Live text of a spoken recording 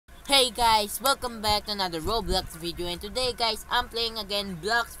Hey guys, welcome back to another Roblox video, and today guys, I'm playing again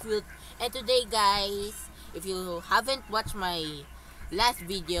Blocks Fruit. And today guys, if you haven't watched my last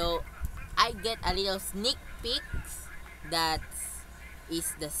video, I get a little sneak peek that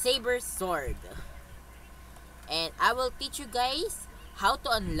is the saber sword. And I will teach you guys how to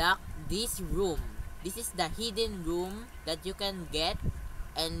unlock this room. This is the hidden room that you can get,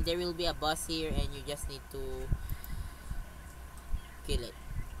 and there will be a boss here and you just need to kill it.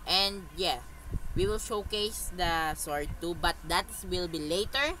 And yeah, we will showcase the sword too, but that will be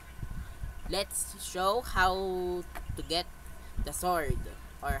later. Let's show how to get the sword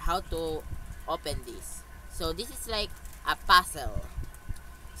or how to open this. So this is like a puzzle.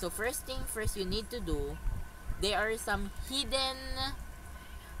 So first thing first, you need to do, there are some hidden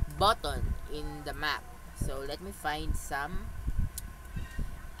button in the map. So let me find some.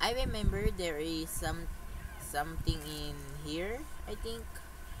 I remember there is something in here, I think.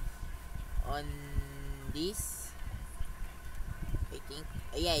 On this, I think,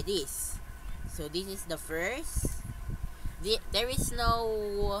 yeah, this. So this is the first. There is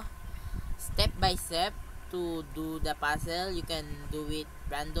no step by step to do the puzzle. You can do it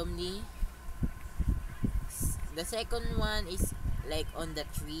randomly. The second one is like on the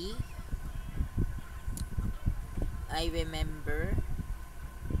tree. I remember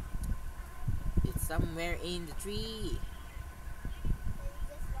it's somewhere in the tree.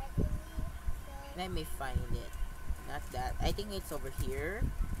 Let me find it. Not that. I think it's over here.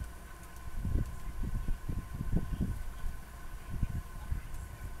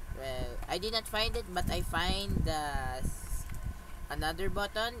 Well, I did not find it, but I find another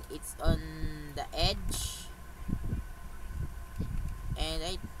button. It's on the edge.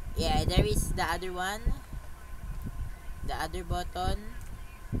 And yeah, there is the other one. The other button.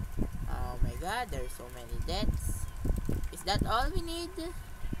 Oh my god, there's so many deaths. Is that all we need?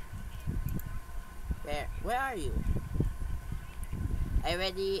 Where are you? I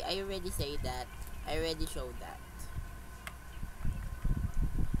already say that. I already showed that.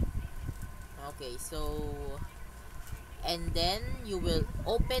 Okay, so and then you will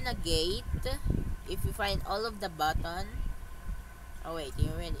open a gate if you find all of the button. Oh wait, you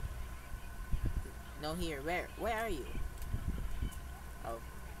already. No, here. Where are you?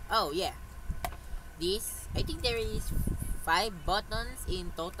 Oh yeah. This, I think there is 5 buttons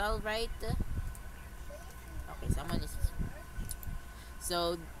in total, right? Okay, someone is.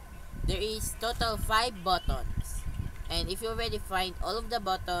 So there is total 5 buttons, and if you already find all of the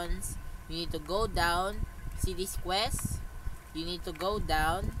buttons, you need to go down. See this quest? You need to go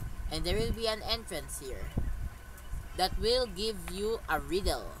down, and there will be an entrance here that will give you a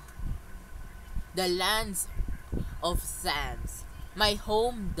riddle. The lands of sands, my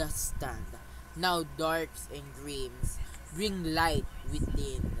home does stand. Now darks and dreams bring light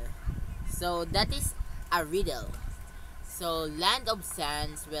within. So that is a riddle. So land of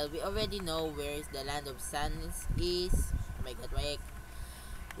sands, well, we already know where is the land of sands is. Oh my god,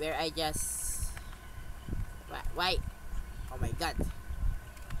 where I just why oh my god,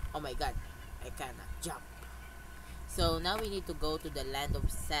 I cannot jump. So now we need to go to the land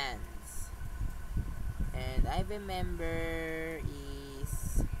of sands, and I remember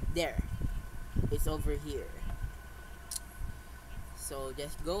is there. It's over here. So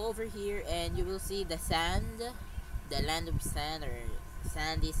just go over here and you will see the sand, the land of sand, or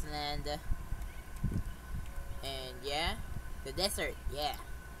sandy's land. And yeah, the desert, yeah.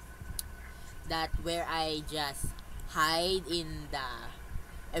 That where I just hide in the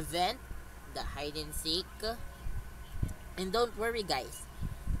event, the hide and seek. And don't worry guys,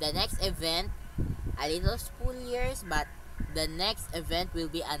 the next event, a little spoilers, but the next event will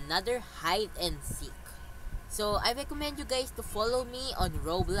be another hide and seek. So I recommend you guys to follow me on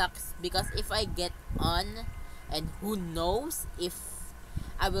Roblox, because if I get on, and who knows if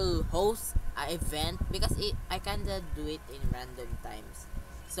I will host an event, because I kinda do it in random times.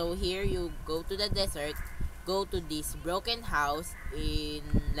 So here you go to the desert, go to this broken house in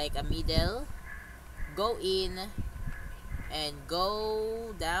like a middle, go in and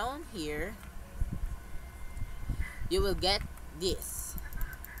go down here. You will get this.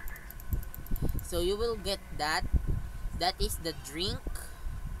 So you will get that. That is the drink,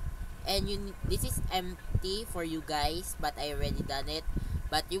 and this is empty for you guys, but I already done it.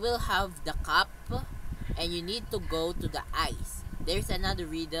 But you will have the cup, and you need to go to the ice. There's another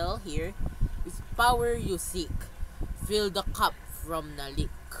riddle here. It's power you seek. Fill the cup from the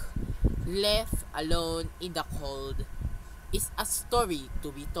leak. Left alone in the cold is a story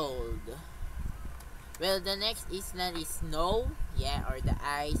to be told. Well, the next island is snow, yeah, or the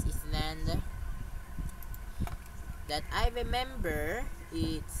ice island. That I remember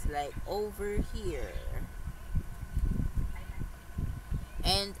it's like over here.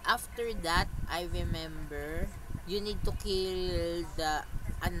 And after that, I remember you need to kill the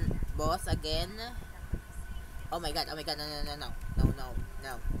boss again. Oh my god, no, no, no, no, no, no,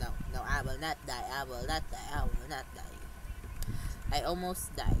 no, no, no, I will not die, I will not die, I will not die. I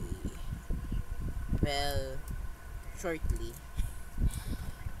almost die. Well, shortly.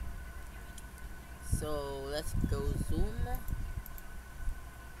 So, let's go zoom.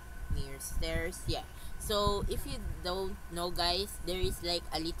 Near stairs, yeah. So, if you don't know, guys, there is like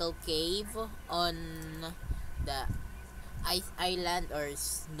a little cave on the ice island or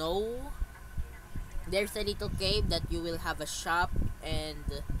snow. There's a little cave that you will have a shop,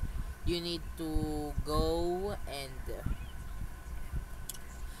 and you need to go and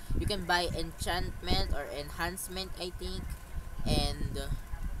you can buy enchantment or enhancement, I think, and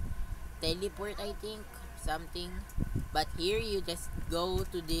teleport, I think, something. But here you just go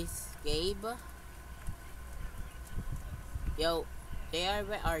to this cave. Yo, JR,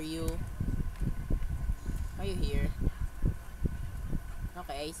 where are you? Are you here?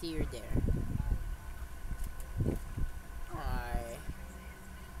 Okay, I see you're there. Hi.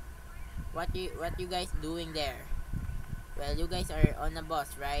 What you guys doing there? Well, you guys are on a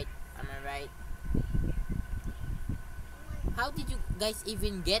boss, right? Am I right? How did you guys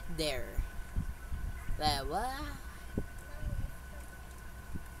even get there? Like, what?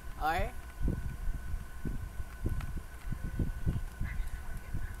 Or?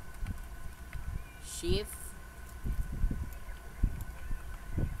 Shift?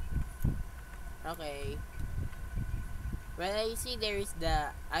 Okay. Well, I see there is the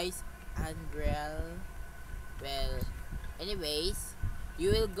ice handrail. Well, anyways,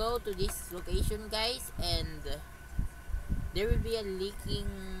 you will go to this location, guys, and there will be a leaking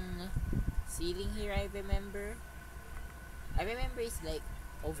ceiling here, I remember. I remember it's like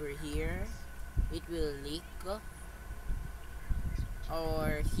over here. It will leak.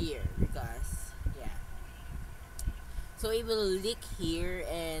 Or here, because, yeah. So it will leak here,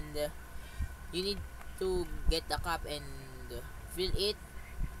 and you need to get the cup and fill it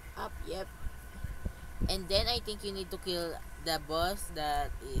up, yep. And then I think you need to kill the boss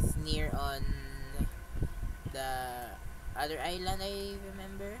that is near on the other island, I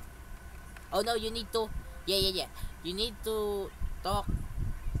remember. Oh no, you need to, yeah. You need to talk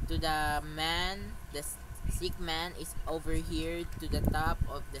to the man, the sick man is over here to the top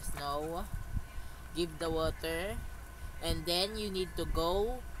of the snow. Give the water, and then you need to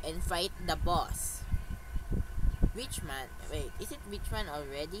go and fight the boss. Which man? Wait, is it which man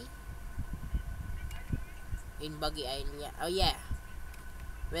already? In Buggy Island? Oh yeah.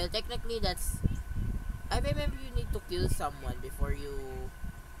 Well, technically that's... I remember you need to kill someone before you...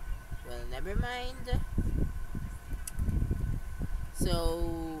 Well, never mind.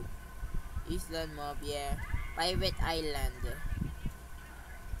 So... Island Mob, yeah. Pirate Island.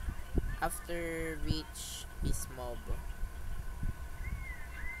 After which is mob.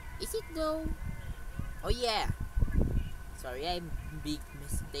 Is it though? Oh yeah. Sorry, I big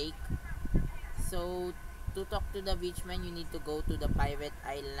mistake. So to talk to the witchman, you need to go to the pirate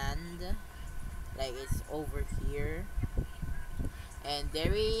island. Like it's over here. And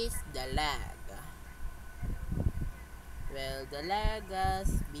there is the lag. Well, the lag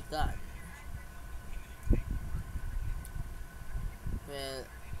has begun. Well,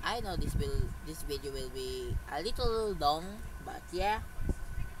 I know this video will be a little long, but yeah.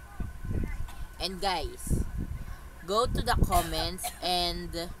 And guys, go to the comments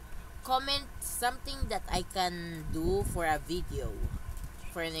and comment something that I can do for a video.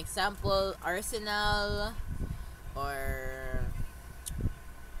 For an example, Arsenal, or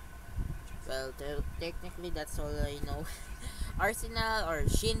well, technically that's all I know. Arsenal or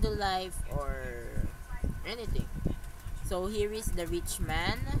Shindo Life or anything. So here is the rich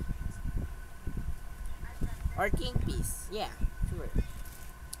man or King Piece. Yeah, sure.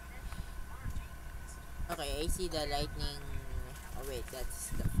 Okay, I see the lightning. Oh wait,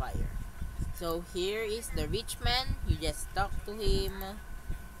 that's the fire. So here is the rich man. You just talk to him.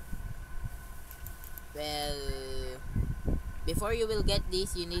 Well, before you will get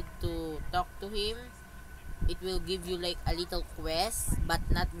this, you need to talk to him. It will give you like a little quest, but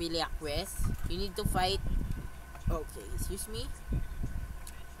not really a quest. You need to fight. Okay, excuse me.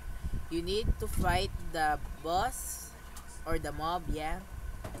 You need to fight the boss or the mob, yeah.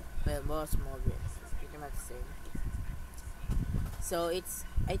 Well, boss, mob, yes. Pretty much the same. So it's,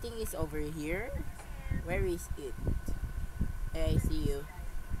 I think it's over here. Where is it? I see you.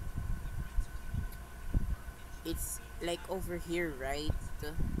 It's like over here, right?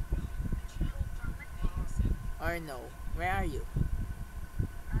 Or no? Where are you?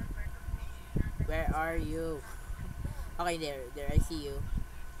 Where are you? Okay, there, I see you.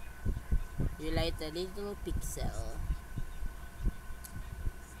 You light a little pixel.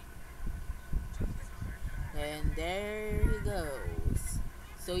 And there he goes.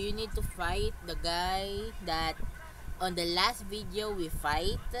 So you need to fight the guy that on the last video we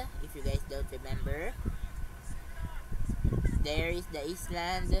fight, if you guys don't remember. There is the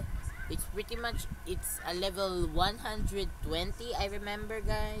island. It's pretty much, it's a level 120, I remember,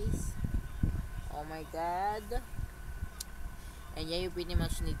 guys. Oh my god. And yeah, you pretty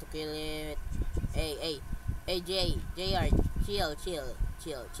much need to kill it. Hey, JR,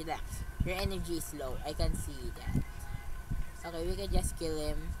 chillax. Your energy is low, I can see that. Okay, we can just kill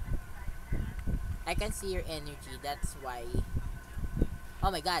him. I can see your energy, that's why.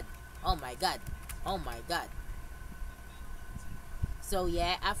 Oh my god. So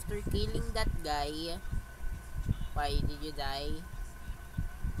yeah, after killing that guy, why did you die?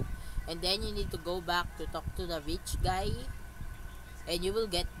 And then you need to go back to talk to the rich guy, and you will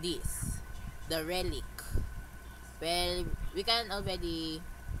get this, the relic. Well, we can already.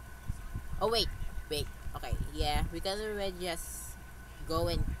 Oh wait. Okay, yeah, we can already just go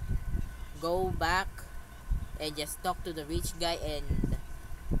back and just talk to the rich guy, and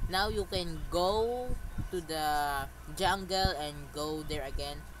now you can go to the jungle and go there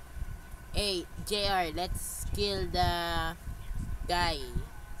again. Hey, JR, let's kill the guy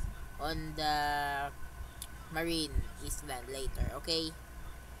on the marine island later, okay?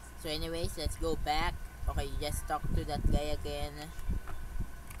 So anyways, let's go back. Okay, you just talk to that guy again.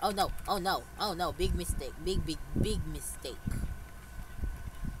 Oh no, big mistake. Big mistake.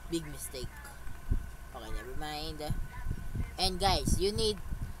 Okay, never mind. And guys, you need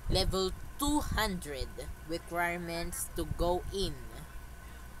level 200 requirements to go in.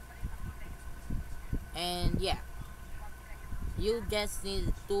 And yeah, you just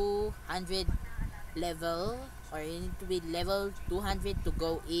need 200 level, or you need to be level 200 to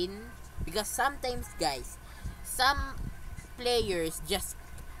go in, because sometimes, guys, some players just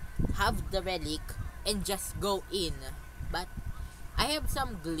have the relic and just go in, but I have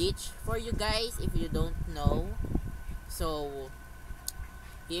some glitch for you guys if you don't know. So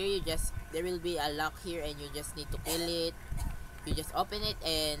here there will be a lock here, and you just need to kill it. You just open it,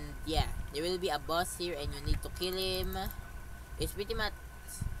 and yeah, there will be a boss here, and you need to kill him. It's pretty much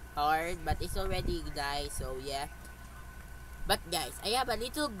hard, but it's already died, so yeah. But guys, I have a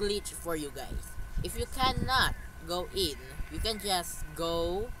little glitch for you guys. If you cannot go in, you can just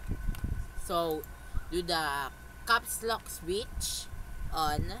go, so do the caps lock switch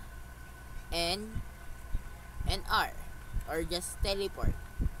on and R, or just teleport.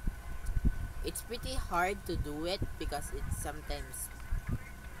 It's pretty hard to do it because it's sometimes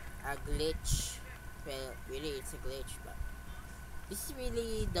a glitch. Well, really it's a glitch, but this is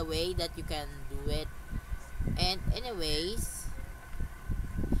really the way that you can do it. And anyways,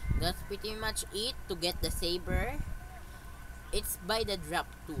 that's pretty much it to get the saber. It's by the drop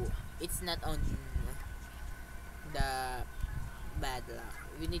too. It's not on the bad luck.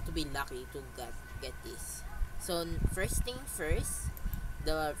 You need to be lucky to get this. So first thing first,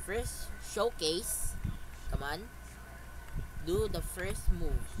 the first showcase. Come on, do the first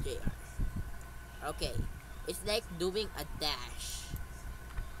move, JR. Okay, it's like doing a dash.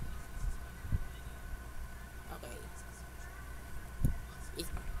 Okay,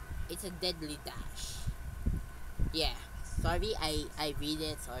 it's a deadly dash. Yeah, sorry, I read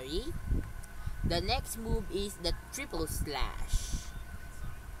it, sorry. The next move is the triple slash.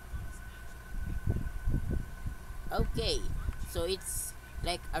 Okay, so it's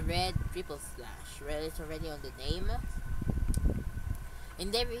like a red triple slash. Well, it's already on the name.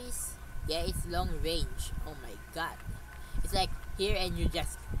 And there is, yeah, it's long range. Oh my god, it's like here, and you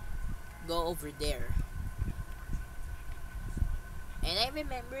just go over there. And I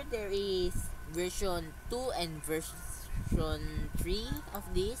remember there is version 2 and version 3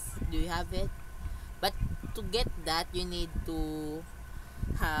 of this. Do you have it? But to get that, you need to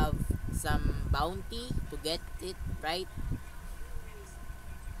have some bounty to get it, right?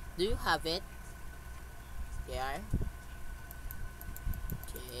 Do you have it? JR?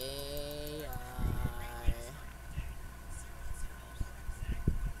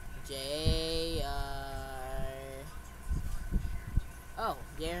 Oh,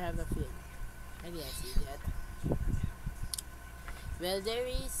 JR have a field. Maybe I see that. Well, there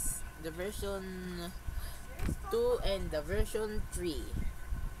is the version 2 and the version 3.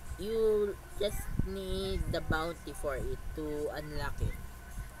 You just need the bounty for it to unlock it.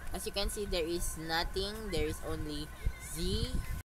 As you can see, there is nothing. There is only Z